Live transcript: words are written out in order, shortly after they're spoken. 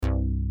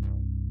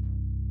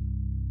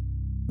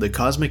The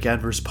Cosmic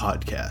Adverse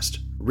Podcast,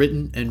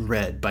 written and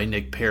read by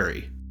Nick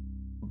Perry.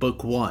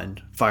 Book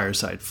 1,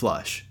 Fireside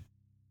Flush.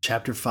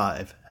 Chapter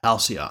 5,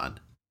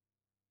 Halcyon.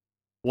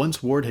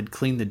 Once Ward had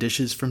cleaned the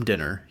dishes from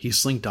dinner, he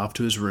slinked off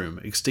to his room,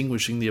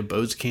 extinguishing the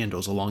abode's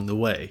candles along the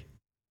way.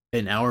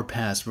 An hour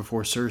passed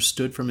before Sir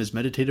stood from his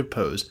meditative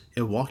pose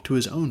and walked to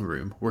his own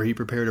room, where he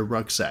prepared a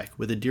rucksack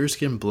with a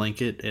deerskin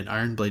blanket and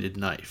iron-bladed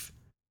knife.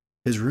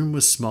 His room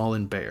was small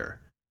and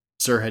bare.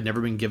 Sir had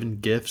never been given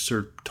gifts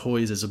or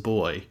toys as a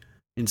boy.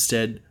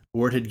 Instead,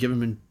 Ward had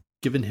given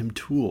him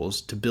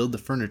tools to build the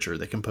furniture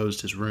that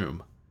composed his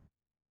room.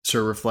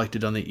 Sir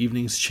reflected on the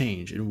evening's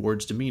change in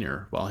Ward's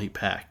demeanor while he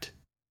packed.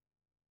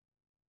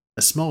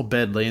 A small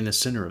bed lay in the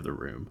center of the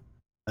room.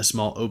 A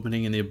small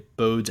opening in the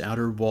abode's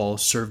outer wall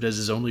served as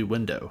his only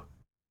window.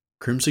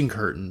 Crimson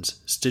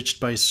curtains, stitched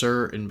by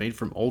Sir and made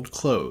from old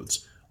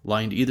clothes,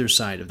 lined either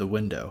side of the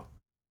window.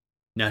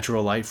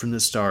 Natural light from the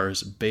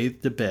stars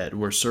bathed the bed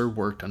where Sir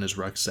worked on his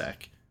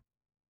rucksack.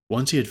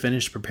 Once he had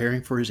finished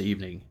preparing for his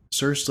evening,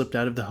 Sir slipped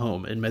out of the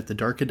home and met the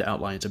darkened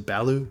outlines of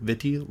Balu,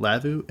 Viti,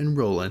 Lavu, and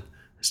Roland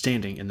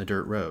standing in the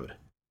dirt road.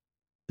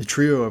 The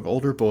trio of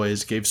older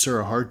boys gave Sir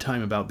a hard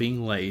time about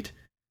being late,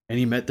 and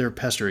he met their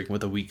pestering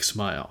with a weak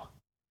smile.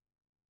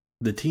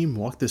 The team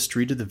walked the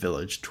street of the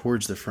village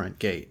towards the front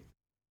gate.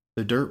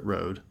 The dirt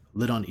road,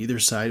 lit on either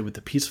side with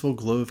the peaceful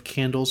glow of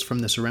candles from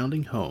the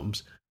surrounding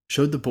homes,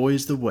 showed the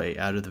boys the way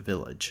out of the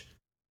village.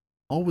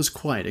 All was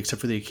quiet except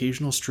for the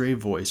occasional stray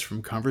voice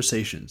from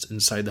conversations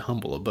inside the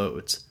humble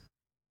abodes.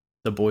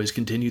 The boys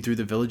continued through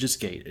the village's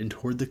gate and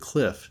toward the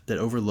cliff that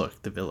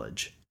overlooked the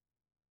village.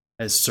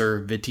 As Sir,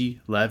 Viti,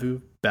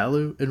 Lavu,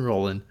 Balu, and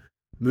Roland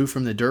moved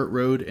from the dirt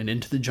road and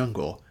into the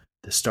jungle,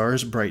 the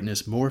stars'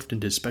 brightness morphed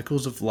into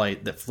speckles of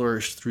light that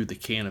flourished through the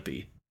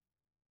canopy.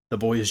 The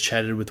boys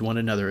chatted with one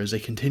another as they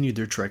continued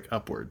their trek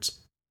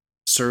upwards.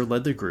 Sir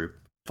led the group,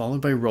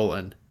 followed by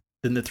Roland,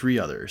 then the three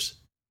others.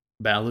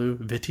 Balu,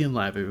 Viti, and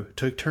Lavu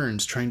took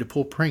turns trying to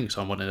pull pranks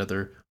on one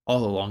another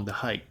all along the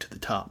hike to the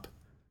top.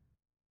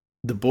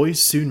 The boys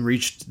soon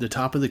reached the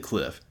top of the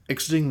cliff,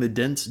 exiting the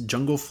dense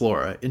jungle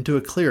flora into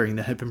a clearing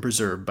that had been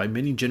preserved by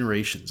many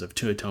generations of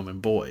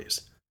Tuatoman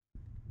boys.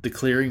 The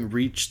clearing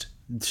reached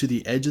to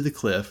the edge of the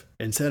cliff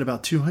and sat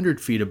about 200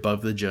 feet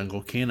above the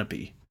jungle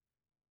canopy.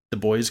 The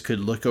boys could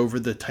look over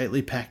the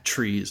tightly packed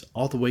trees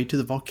all the way to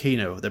the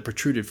volcano that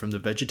protruded from the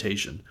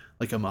vegetation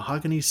like a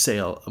mahogany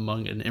sail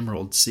among an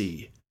emerald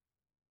sea.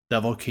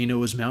 That volcano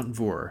was Mount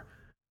Vor,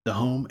 the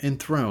home and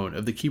throne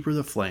of the Keeper of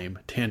the Flame,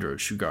 Tandro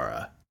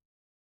Shugara.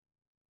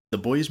 The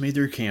boys made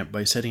their camp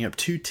by setting up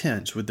 2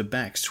 tents with the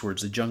backs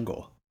towards the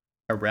jungle.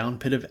 A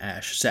round pit of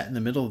ash sat in the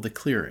middle of the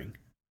clearing.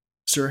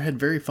 Sir had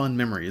very fond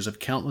memories of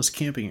countless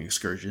camping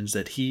excursions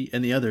that he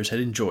and the others had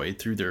enjoyed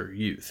through their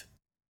youth.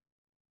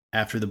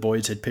 After the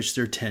boys had pitched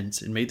their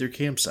tents and made their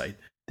campsite,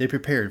 they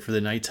prepared for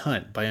the night's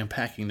hunt by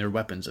unpacking their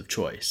weapons of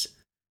choice.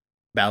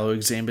 Balu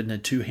examined a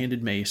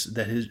 2-handed mace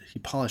that he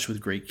polished with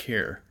great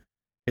care.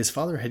 His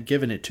father had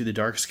given it to the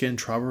dark-skinned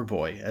Trauber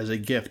boy as a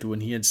gift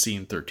when he had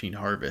seen 13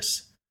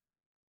 harvests.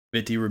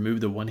 Viti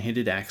removed the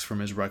 1-handed axe from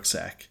his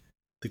rucksack.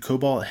 The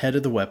cobalt head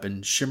of the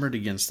weapon shimmered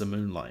against the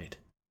moonlight.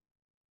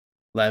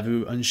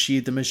 Lavu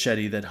unsheathed the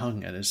machete that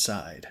hung at his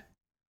side.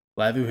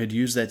 Lavu had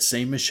used that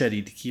same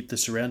machete to keep the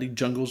surrounding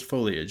jungle's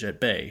foliage at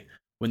bay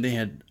when they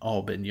had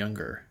all been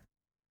younger.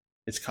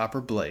 Its copper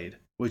blade,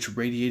 which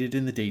radiated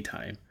in the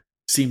daytime,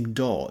 seemed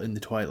dull in the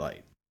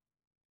twilight.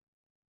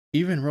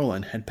 Even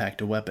Roland had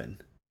packed a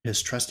weapon,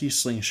 his trusty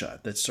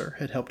slingshot that Sir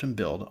had helped him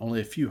build only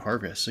a few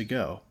harvests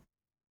ago.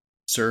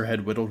 Sir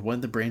had whittled one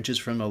of the branches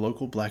from a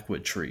local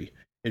blackwood tree,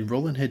 and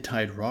Roland had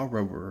tied raw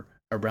rubber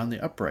around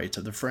the uprights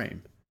of the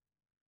frame.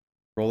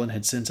 Roland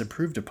had since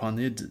improved upon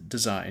the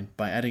design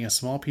by adding a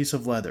small piece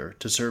of leather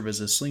to serve as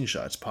a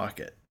slingshot's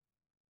pocket.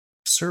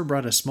 Sir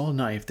brought a small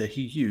knife that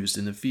he used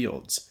in the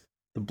fields.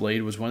 The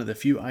blade was one of the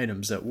few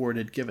items that Ward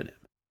had given him.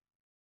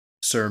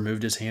 Sir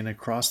moved his hand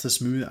across the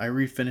smooth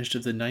ivory finish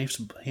of the knife's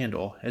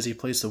handle as he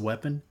placed the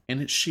weapon and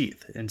its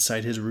sheath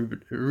inside his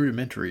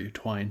rudimentary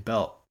twine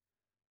belt.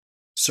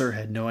 Sir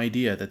had no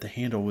idea that the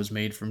handle was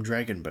made from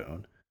dragon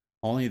bone,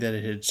 only that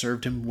it had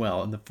served him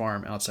well in the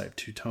farm outside of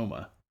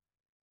Tutoma.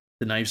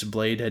 The knife's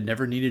blade had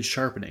never needed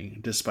sharpening,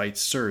 despite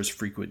Sir's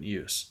frequent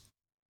use.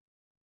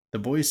 The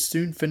boys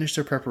soon finished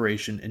their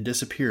preparation and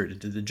disappeared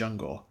into the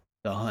jungle.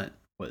 The hunt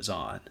was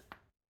on.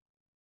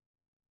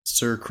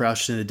 Sir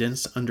crouched in the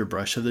dense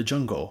underbrush of the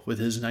jungle with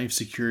his knife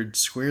secured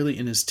squarely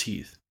in his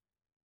teeth.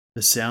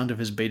 The sound of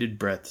his bated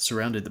breath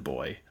surrounded the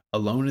boy,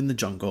 alone in the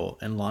jungle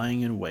and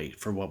lying in wait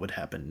for what would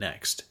happen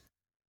next.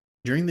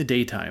 During the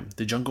daytime,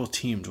 the jungle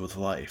teemed with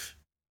life.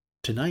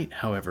 Tonight,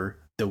 however,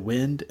 the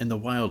wind and the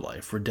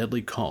wildlife were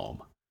deadly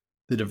calm.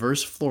 The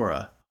diverse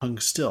flora hung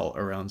still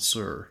around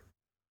Sir.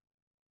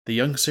 The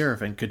young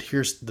Seraphim could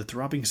hear the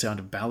throbbing sound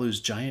of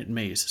Balu's giant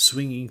mace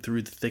swinging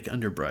through the thick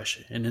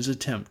underbrush in his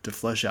attempt to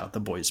flush out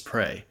the boy's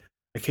prey,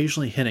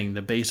 occasionally hitting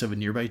the base of a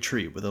nearby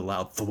tree with a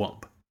loud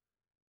thwump.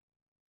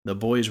 The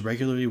boys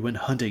regularly went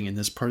hunting in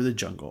this part of the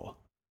jungle.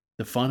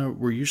 The fauna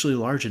were usually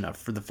large enough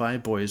for the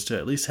 5 boys to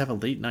at least have a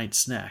late-night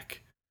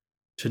snack.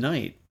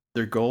 Tonight,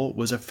 their goal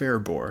was a fair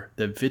boar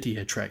that Viti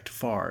had tracked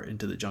far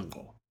into the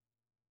jungle.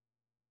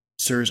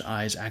 Sir's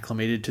eyes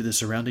acclimated to the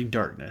surrounding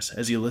darkness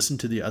as he listened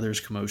to the others'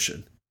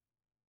 commotion.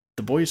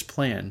 The boy's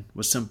plan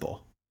was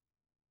simple.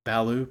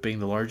 Baloo, being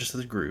the largest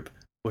of the group,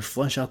 would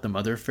flesh out the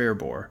mother fair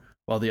boar,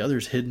 while the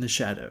others hid in the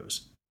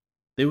shadows.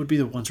 They would be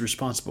the ones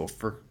responsible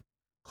for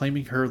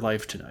claiming her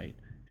life tonight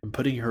and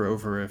putting her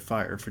over a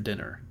fire for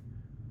dinner.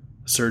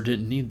 Sir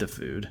didn't need the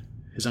food.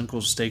 His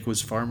uncle's steak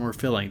was far more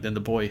filling than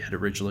the boy had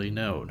originally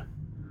known.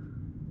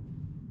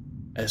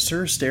 As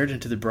Sir stared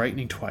into the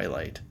brightening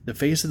twilight, the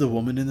face of the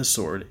woman in the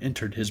sword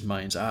entered his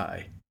mind's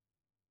eye.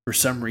 For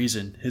some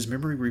reason, his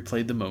memory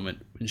replayed the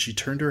moment when she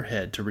turned her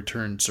head to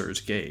return Sir's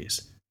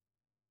gaze.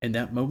 In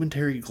that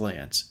momentary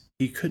glance,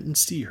 he couldn't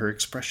see her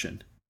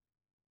expression.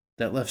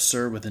 That left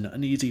Sir with an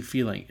uneasy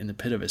feeling in the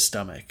pit of his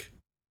stomach.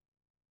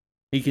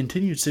 He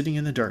continued sitting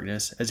in the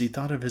darkness as he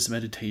thought of his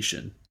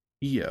meditation,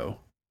 Io,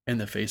 and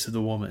the face of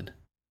the woman.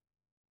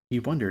 He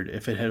wondered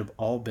if it had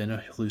all been a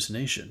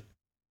hallucination.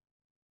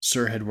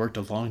 Sir had worked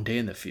a long day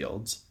in the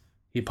fields.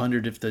 He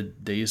pondered if the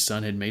day's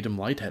sun had made him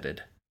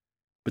lightheaded.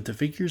 But the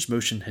figure's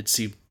motion had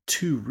seemed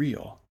too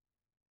real.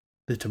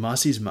 The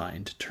Tomasi's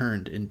mind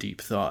turned in deep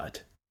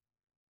thought.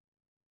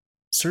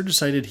 Sir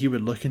decided he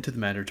would look into the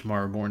matter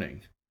tomorrow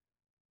morning.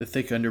 The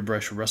thick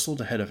underbrush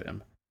rustled ahead of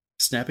him,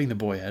 snapping the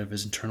boy out of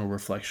his internal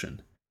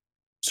reflection.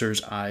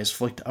 Sir's eyes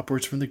flicked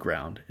upwards from the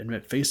ground and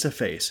met face to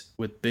face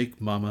with Big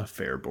Mama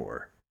Fair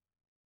Boar.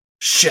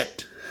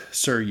 "Shit!"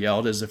 Sir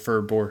yelled as the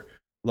fur boar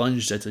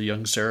lunged at the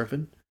young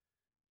seraphim.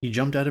 He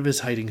jumped out of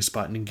his hiding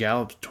spot and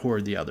galloped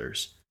toward the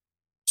others.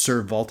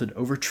 Sir vaulted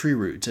over tree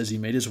roots as he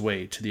made his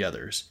way to the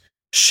others.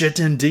 "Shit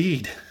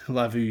indeed!"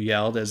 Lavu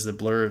yelled as the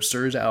blur of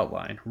Sir's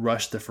outline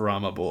rushed the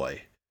Farama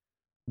boy.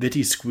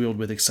 Viti squealed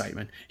with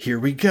excitement. "Here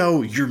we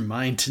go! You're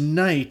mine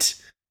tonight!"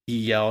 he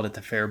yelled at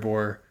the fair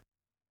boar.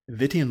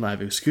 Viti and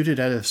Lavu scooted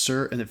out of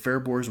Sir and the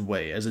fair boar's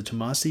way as the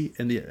Tomasi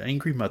and the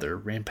angry mother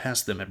ran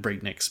past them at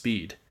breakneck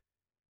speed.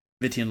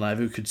 Viti and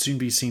Lavu could soon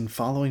be seen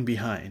following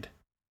behind.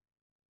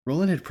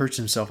 Roland had perched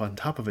himself on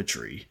top of a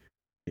tree,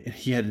 and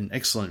he had an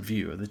excellent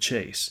view of the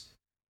chase.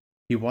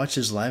 He watched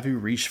as Lavu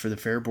reached for the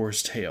fair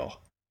boar's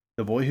tail.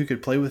 The boy who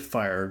could play with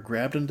fire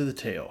grabbed onto the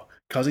tail,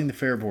 causing the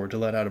fair boar to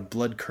let out a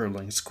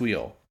blood-curdling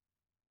squeal.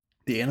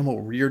 The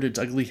animal reared its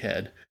ugly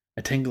head,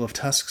 a tangle of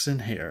tusks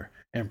and hair,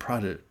 and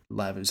prodded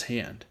Lavu's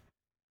hand.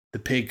 The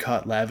pig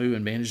caught Lavu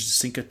and managed to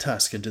sink a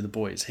tusk into the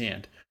boy's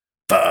hand.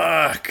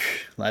 "Fuck!"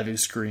 Lavu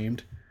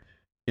screamed.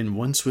 In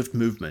one swift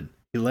movement,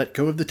 he let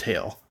go of the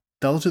tail,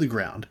 fell to the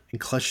ground, and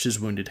clutched his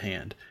wounded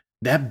hand.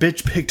 "That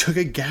bitch pig took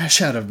a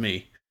gash out of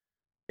me!"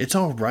 "It's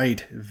all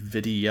right,"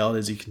 Viti yelled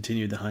as he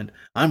continued the hunt.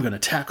 "I'm going to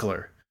tackle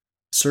her."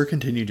 Sir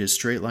continued his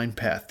straight-line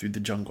path through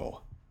the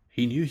jungle.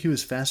 He knew he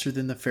was faster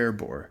than the fair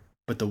boar,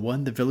 but the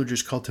one the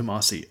villagers called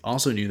Tomasi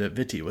also knew that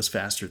Viti was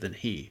faster than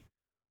he.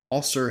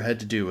 All Sir had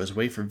to do was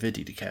wait for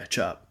Viti to catch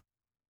up.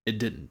 It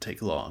didn't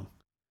take long.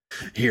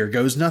 "Here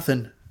goes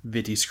nothing,"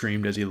 Viti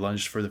screamed as he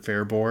lunged for the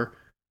fair boar.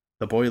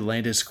 The boy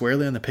landed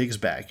squarely on the pig's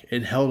back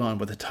and held on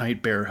with a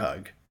tight bear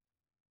hug.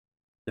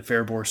 The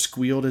fair boar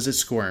squealed as it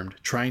squirmed,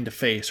 trying to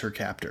face her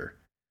captor.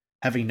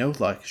 Having no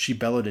luck, she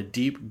bellowed a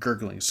deep,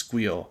 gurgling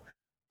squeal.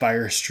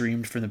 Fire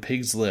streamed from the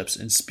pig's lips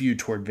and spewed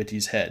toward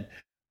Viti's head.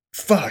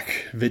 "Fuck!"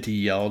 Viti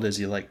yelled as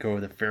he let go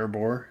of the fair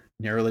boar,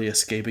 narrowly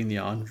escaping the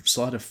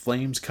onslaught of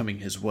flames coming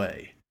his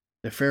way.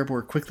 The fair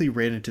boar quickly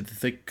ran into the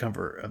thick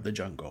cover of the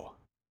jungle.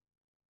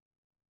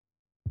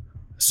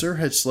 Sir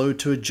had slowed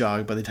to a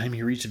jog by the time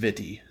he reached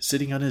Viti,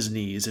 sitting on his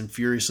knees and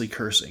furiously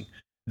cursing.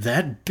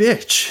 "That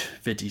bitch!"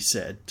 Viti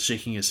said,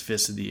 shaking his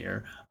fist in the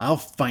air. "I'll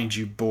find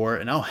you, boar,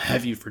 and I'll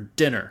have you for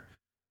dinner."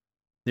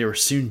 They were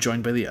soon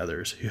joined by the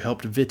others, who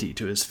helped Viti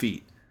to his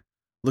feet.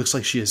 "Looks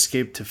like she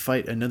escaped to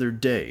fight another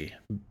day,"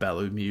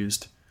 Baloo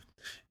mused.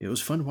 "It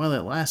was fun while it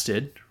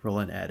lasted,"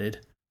 Roland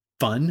added.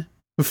 "Fun?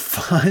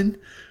 Fun?"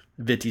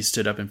 Viti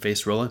stood up and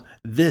faced Roland.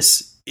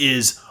 "This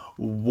is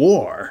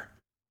war!"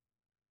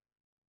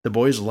 The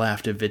boys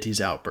laughed at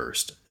Viti's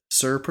outburst.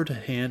 Sir put a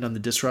hand on the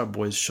distraught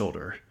boy's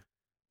shoulder.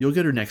 "You'll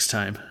get her next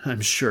time,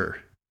 I'm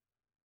sure."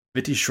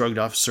 Viti shrugged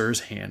off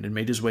Sir's hand and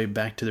made his way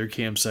back to their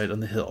campsite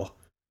on the hill.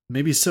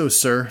 "Maybe so,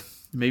 sir.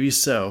 Maybe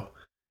so.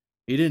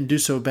 You didn't do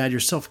so bad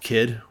yourself,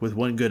 kid, with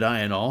one good eye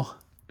and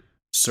all."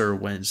 Sir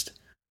winced.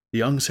 The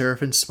young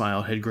seraphim's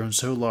smile had grown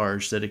so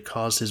large that it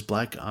caused his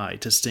black eye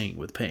to sting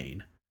with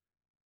pain.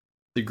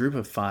 The group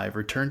of 5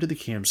 returned to the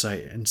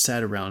campsite and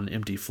sat around an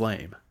empty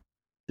flame.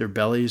 Their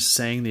bellies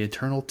sang the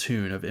eternal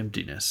tune of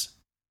emptiness.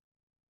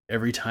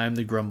 Every time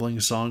the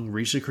grumbling song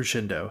reached a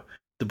crescendo,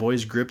 the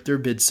boys gripped their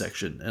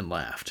midsection and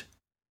laughed.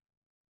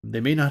 They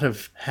may not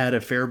have had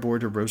a fair boar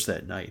to roast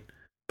that night,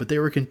 but they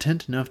were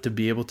content enough to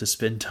be able to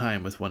spend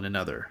time with one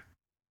another.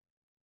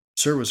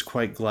 Sir was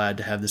quite glad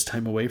to have this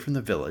time away from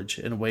the village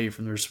and away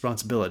from the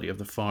responsibility of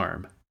the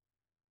farm.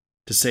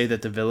 To say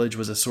that the village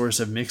was a source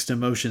of mixed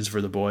emotions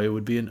for the boy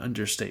would be an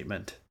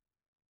understatement.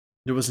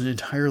 There was an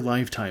entire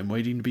lifetime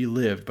waiting to be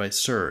lived by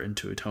Sir in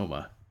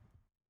Tuatoma.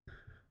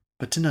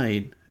 But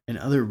tonight, and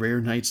other rare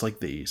nights like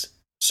these,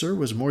 Sir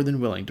was more than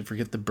willing to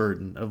forget the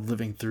burden of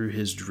living through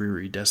his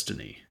dreary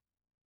destiny.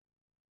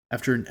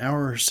 After an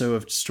hour or so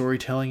of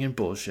storytelling and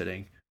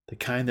bullshitting, the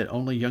kind that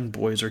only young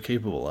boys are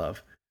capable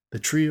of, the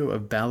trio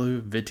of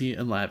Balu, Viti,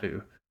 and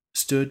Lavu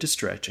stood to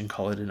stretch and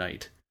call it a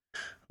night.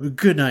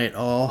 "Good night,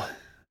 all,"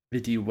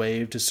 Viti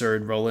waved to Sir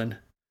and Roland.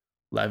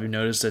 Lavu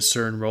noticed that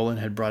Sir and Roland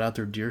had brought out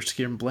their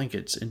deerskin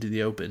blankets into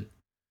the open.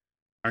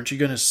 "Aren't you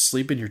going to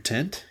sleep in your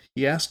tent?"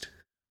 he asked.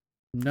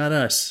 "Not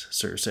us,"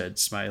 Sir said,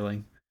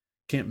 smiling.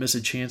 "Can't miss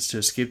a chance to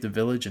escape the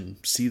village and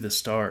see the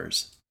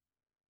stars."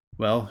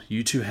 "Well,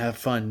 you two have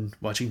fun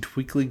watching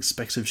twinkling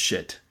specks of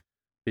shit,"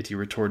 Viti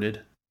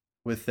retorted.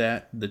 With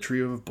that, the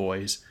trio of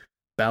boys,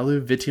 Balu,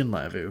 Viti, and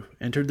Lavu,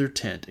 entered their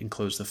tent and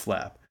closed the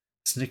flap,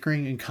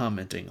 snickering and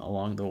commenting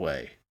along the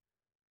way.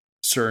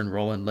 Sir and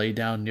Roland lay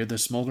down near the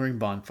smoldering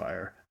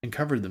bonfire and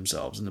covered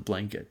themselves in the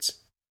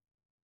blankets.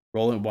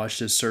 Roland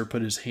watched as Sir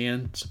put his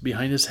hands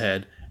behind his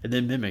head and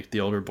then mimicked the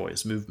older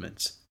boy's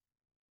movements.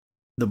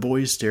 The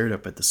boys stared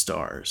up at the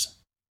stars.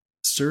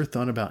 Sir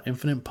thought about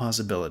infinite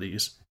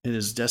possibilities and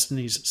his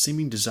destiny's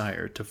seeming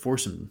desire to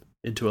force him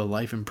into a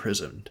life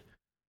imprisoned,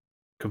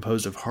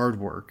 composed of hard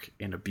work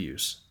and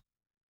abuse.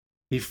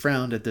 He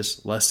frowned at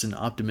this less than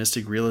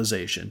optimistic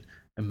realization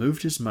and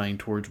moved his mind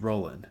towards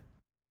Roland.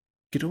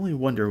 He could only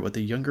wonder what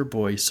the younger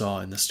boy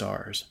saw in the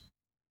stars.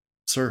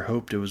 Sir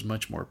hoped it was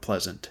much more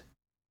pleasant.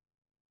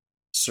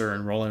 Sir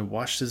and Roland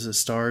watched as the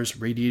stars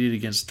radiated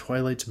against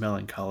twilight's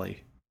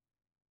melancholy.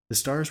 The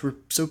stars were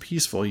so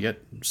peaceful,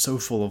 yet so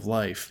full of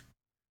life.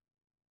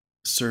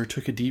 Sir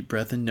took a deep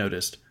breath and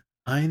noticed,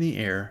 high in the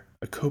air,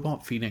 a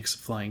cobalt phoenix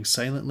flying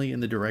silently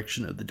in the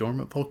direction of the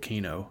dormant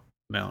volcano,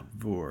 Mount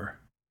Vur.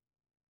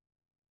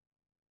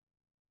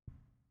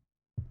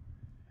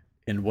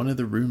 In one of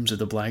the rooms of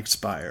the Black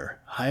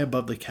Spire, high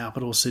above the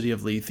capital city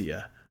of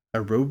Lethia,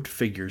 a robed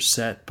figure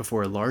sat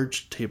before a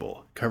large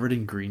table covered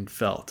in green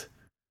felt.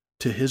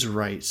 To his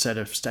right sat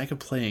a stack of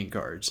playing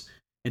cards,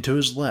 and to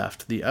his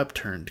left the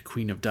upturned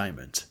Queen of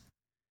Diamonds.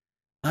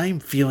 "I'm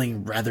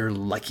feeling rather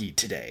lucky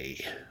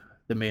today,"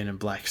 the man in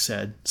black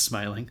said,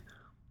 smiling.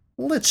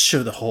 "Let's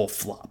show the whole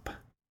flop."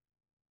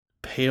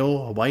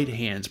 Pale, white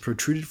hands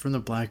protruded from the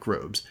black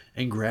robes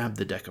and grabbed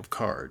the deck of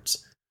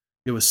cards.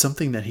 It was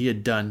something that he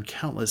had done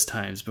countless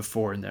times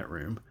before in that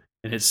room,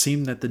 and it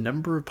seemed that the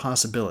number of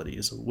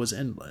possibilities was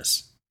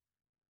endless.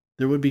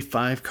 There would be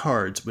 5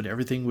 cards when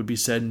everything would be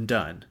said and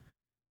done.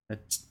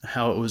 That's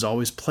how it was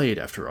always played,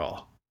 after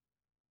all.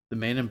 The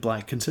man in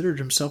black considered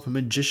himself a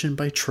magician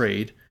by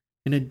trade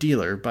and a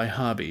dealer by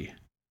hobby.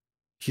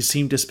 He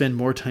seemed to spend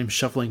more time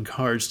shuffling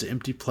cards to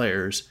empty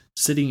players,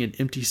 sitting in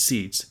empty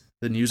seats,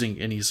 than using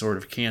any sort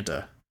of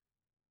canta.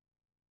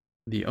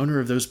 The owner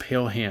of those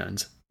pale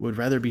hands would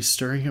rather be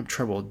stirring up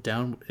trouble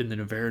down in the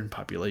Navaran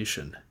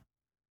population.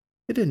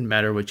 It didn't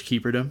matter which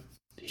keeperdom.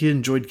 He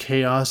enjoyed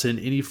chaos in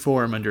any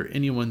form under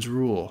anyone's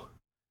rule.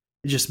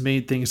 It just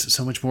made things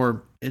so much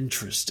more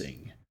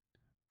interesting.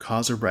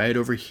 Cause a riot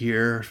over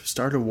here,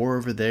 start a war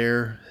over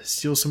there,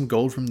 steal some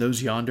gold from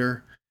those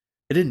yonder.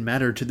 It didn't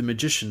matter to the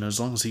magician as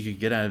long as he could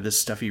get out of this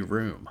stuffy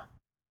room.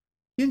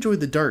 He enjoyed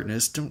the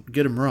darkness, don't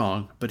get him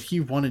wrong, but he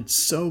wanted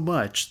so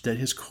much that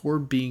his core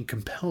being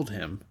compelled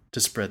him to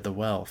spread the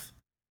wealth.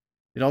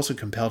 It also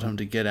compelled him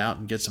to get out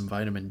and get some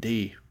vitamin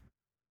D.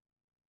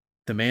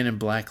 The man in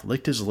black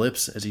licked his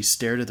lips as he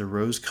stared at the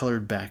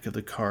rose-colored back of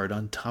the card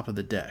on top of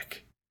the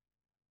deck.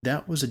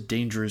 That was a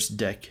dangerous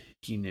deck,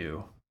 he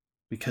knew,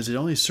 because it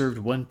only served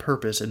one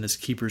purpose in this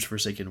keeper's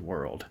forsaken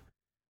world.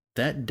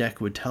 That deck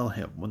would tell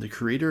him when the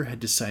Creator had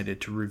decided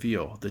to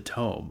reveal the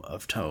Tome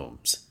of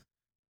Tomes.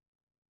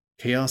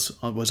 Chaos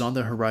was on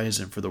the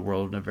horizon for the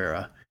world of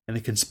Navara, and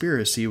the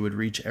conspiracy would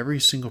reach every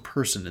single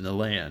person in the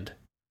land.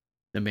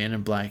 The man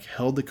in black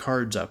held the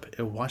cards up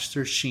and watched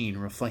their sheen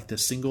reflect the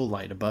single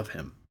light above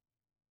him.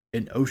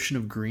 An ocean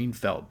of green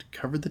felt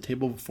covered the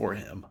table before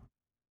him.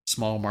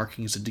 Small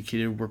markings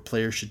indicated where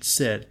players should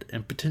sit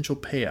and potential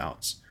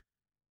payouts.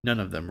 None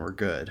of them were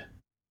good.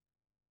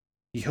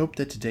 He hoped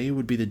that today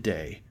would be the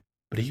day,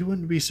 but he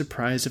wouldn't be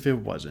surprised if it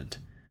wasn't.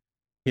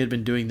 He had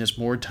been doing this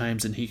more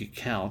times than he could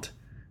count,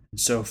 and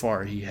so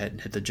far he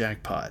hadn't hit the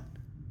jackpot.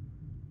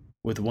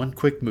 With one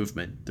quick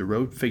movement, the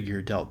robed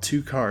figure dealt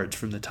 2 cards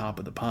from the top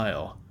of the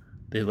pile.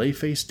 They lay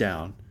face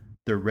down,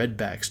 their red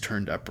backs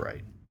turned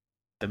upright.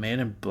 The man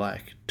in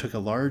black took a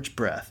large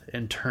breath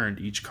and turned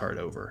each card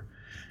over.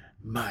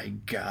 "My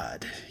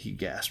God," he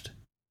gasped.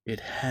 "It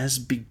has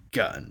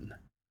begun."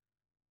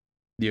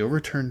 The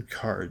overturned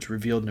cards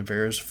revealed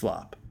Navara's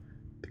flop.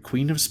 The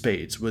Queen of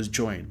Spades was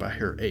joined by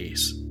her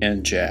ace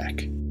and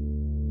jack.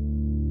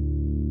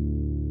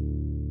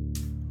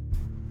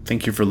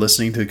 Thank you for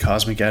listening to the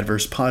Cosmic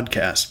Adverse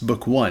Podcast,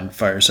 Book 1,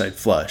 Fireside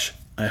Flush.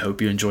 I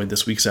hope you enjoyed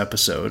this week's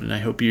episode, and I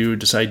hope you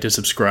decide to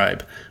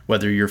subscribe,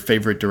 whether your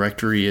favorite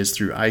directory is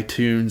through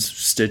iTunes,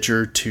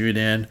 Stitcher,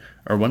 TuneIn,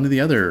 or one of the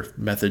other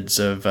methods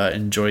of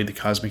enjoying the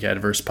Cosmic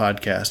Adverse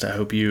Podcast. I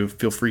hope you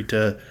feel free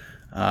to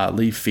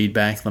leave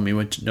feedback. Let me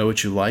know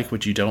what you like,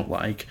 what you don't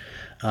like.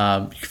 You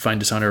can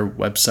find us on our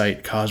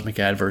website,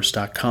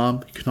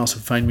 cosmicadverse.com. You can also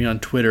find me on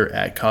Twitter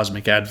at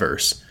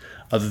cosmicadverse.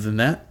 Other than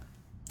that,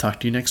 talk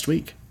to you next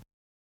week.